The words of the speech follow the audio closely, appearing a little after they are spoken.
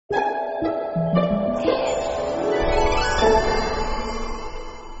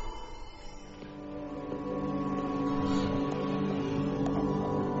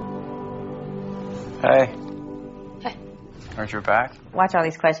you're back? Watch all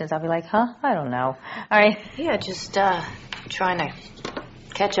these questions. I'll be like, huh? I don't know. All right. Yeah, just trying to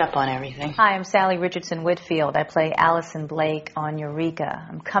catch up on everything. Hi, I'm Sally Richardson-Whitfield. I play Allison Blake on Eureka.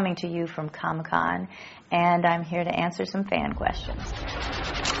 I'm coming to you from Comic-Con, and I'm here to answer some fan questions.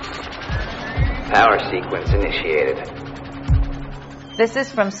 Power sequence initiated. This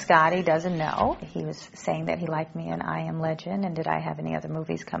is from Scotty Doesn't Know. He was saying that he liked me in I Am Legend, and did I have any other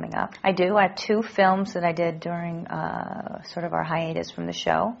movies coming up? I do. I have 2 films that I did during sort of our hiatus from the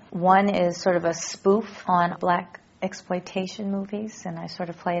show. One is sort of a spoof on black exploitation movies, and I sort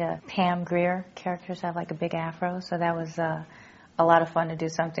of played a Pam Grier character, so I have like a big afro, so that was a lot of fun to do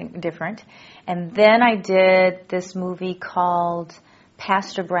something different. And then I did this movie called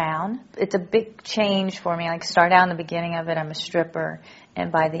Pastor Brown. It's a big change for me. I start out in the beginning of it, I'm a stripper,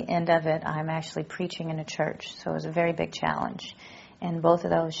 and by the end of it, I'm actually preaching in a church. So it was a very big challenge. And both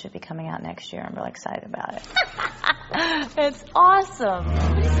of those should be coming out next year. I'm really excited about it. It's awesome.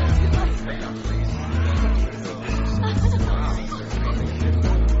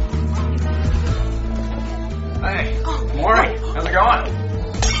 Hey, morning. How's it going?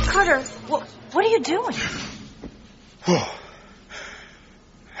 Carter, what are you doing?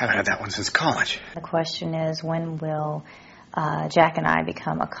 Haven't had that one since college. The question is, when will Jack and I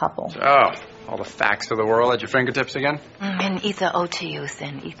become a couple? Oh, all the facts of the world at your fingertips again? And Etha to youth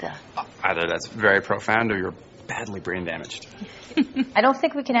and Etha. Either that's very profound or you're badly brain damaged. I don't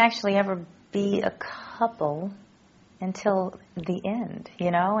think we can actually ever be a couple until the end, you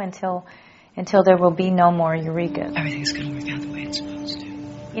know, until there will be no more Eureka. Everything's going to work out the way it's supposed to.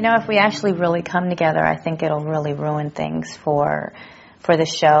 You know, if we actually really come together, I think it'll really ruin things for the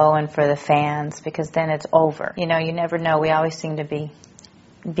show and for the fans, because then it's over. You know, you never know. We always seem to be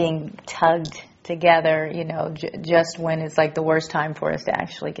being tugged together, you know, just when it's like the worst time for us to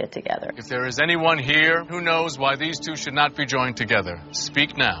actually get together. If there is anyone here who knows why these two should not be joined together,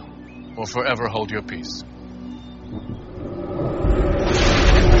 speak now or forever hold your peace.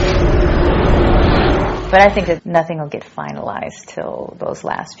 But I think that nothing will get finalized till those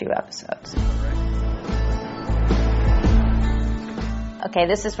last few episodes. Okay,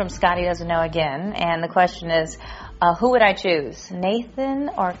 this is from Scotty Doesn't Know again, and the question is, who would I choose, Nathan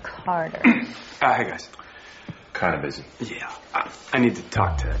or Carter? Hey, guys. Kind of busy. Yeah, I need to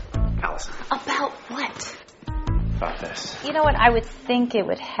talk to Allison. About what? About this. You know what, I would think it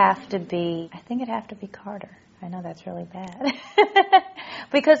would have to be, Carter. I know that's really bad.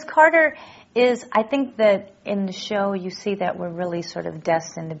 Because Carter is, I think that in the show you see that we're really sort of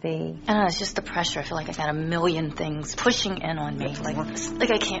destined to be. I don't know, it's just the pressure. I feel like I got a million things pushing in on me. Like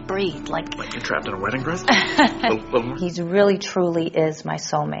I can't breathe. Like you're trapped in a wedding dress? He's really, truly is my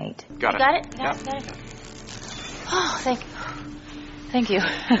soulmate. Got it. Got it? Got it. Oh, thank you.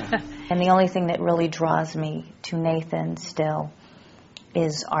 And the only thing that really draws me to Nathan still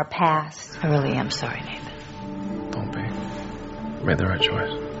is our past. I really am sorry, Nathan. Don't be. You made the right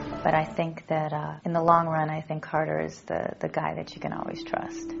choice. But I think that in the long run, I think Carter is the guy that you can always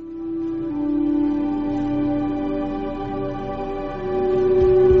trust.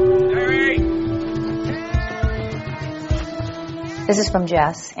 This is from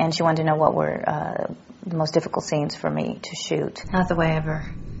Jess, and she wanted to know what were the most difficult scenes for me to shoot. Not the way I ever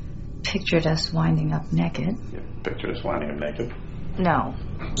pictured us winding up naked. You pictured us winding up naked? No.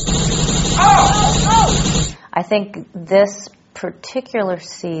 Oh! I think this particular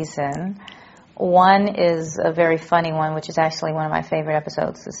season, one is a very funny one, which is actually one of my favorite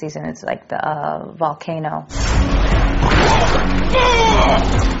episodes this season. It's like the volcano.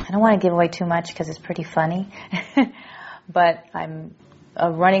 I don't want to give away too much because it's pretty funny. But I'm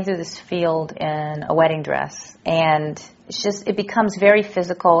running through this field in a wedding dress, and it becomes very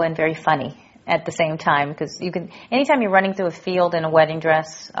physical and very funny at the same time, because anytime you're running through a field in a wedding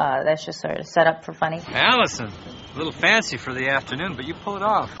dress, that's just sort of set up for funny. Allison, a little fancy for the afternoon, but you pull it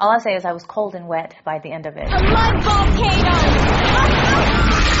off. All I'll say is I was cold and wet by the end of it. A blood volcano!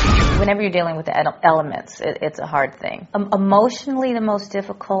 Whenever you're dealing with the elements, it's a hard thing. Emotionally, the most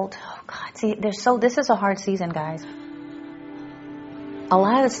difficult, oh God, see, this is a hard season, guys. A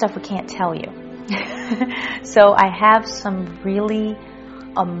lot of the stuff we can't tell you. So I have some really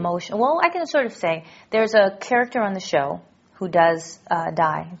emotional, well, I can sort of say there's a character on the show who does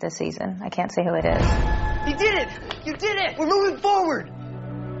die this season. I can't say who it is. You did it! You did it! We're moving forward!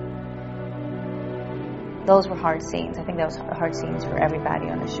 Those were hard scenes. I think those were hard scenes for everybody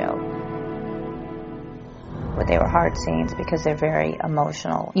on the show. But they were hard scenes because they're very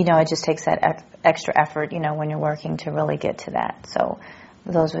emotional. You know, it just takes that extra effort, you know, when you're working to really get to that. So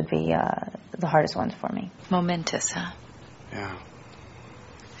those would be the hardest ones for me. Momentous, huh? Yeah.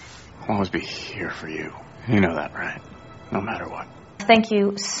 I'll always be here for you. You know that, right? no matter what. Thank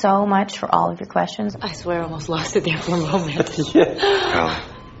you so much for all of your questions. I swear I almost lost it there for a moment. Allie.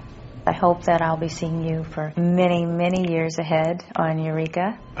 I hope that I'll be seeing you for many, many years ahead on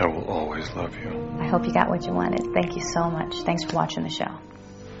Eureka. I will always love you. I hope you got what you wanted. Thank you so much. Thanks for watching the show.